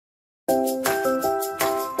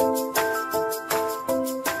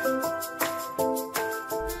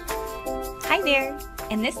Hi there!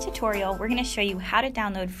 In this tutorial, we're going to show you how to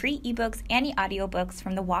download free ebooks and audiobooks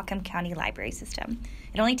from the Whatcom County Library System.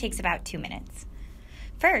 It only takes about 2 minutes.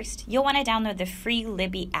 First, you'll want to download the free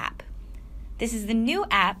Libby app. This is the new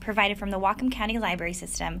app provided from the Whatcom County Library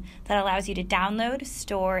System that allows you to download,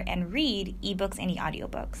 store, and read ebooks and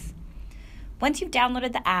audiobooks. Once you've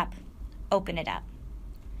downloaded the app, open it up.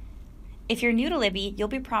 If you're new to Libby, you'll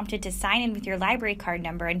be prompted to sign in with your library card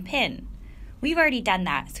number and PIN. We've already done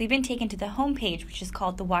that, so we've been taken to the home page, which is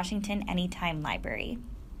called the Washington Anytime Library.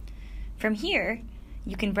 From here,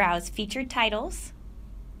 you can browse featured titles,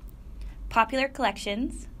 popular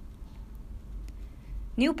collections,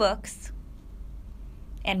 new books,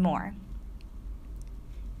 and more.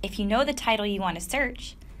 If you know the title you want to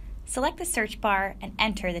search, select the search bar and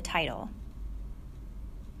enter the title.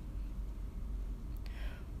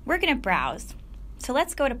 We're going to browse, so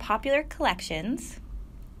let's go to popular collections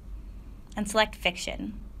and select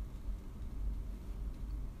fiction.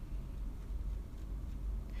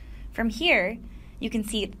 From here, you can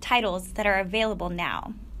see titles that are available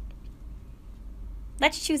now.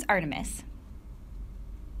 Let's choose Artemis.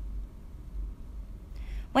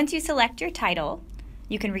 Once you select your title,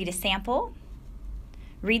 you can read a sample,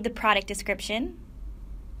 read the product description,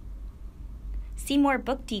 see more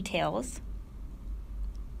book details,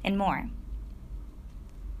 and more.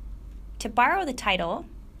 To borrow the title,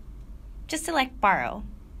 just select Borrow.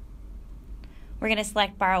 We're going to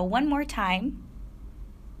select Borrow one more time.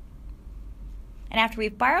 And after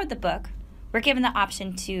we've borrowed the book, we're given the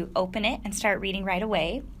option to open it and start reading right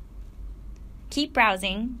away, keep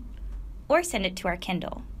browsing, or send it to our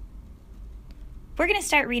Kindle. We're going to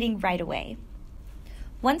start reading right away.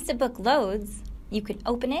 Once the book loads, you can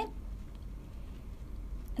open it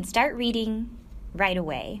and start reading right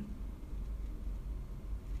away.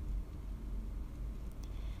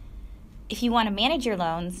 If you want to manage your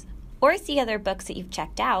loans or see other books that you've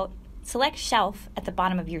checked out, select Shelf at the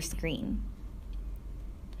bottom of your screen.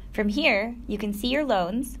 From here, you can see your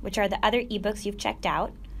loans, which are the other ebooks you've checked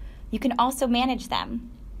out. You can also manage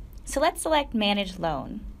them. So let's select Manage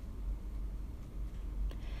Loan.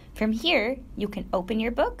 From here, you can open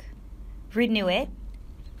your book, renew it,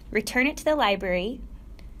 return it to the library,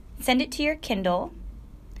 send it to your Kindle,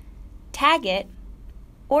 tag it,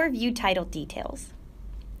 or view title details.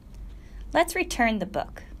 Let's return the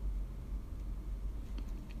book.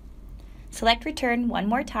 Select Return one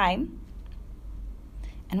more time,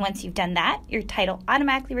 and once you've done that, your title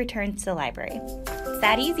automatically returns to the library. It's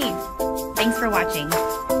that easy. Thanks for watching.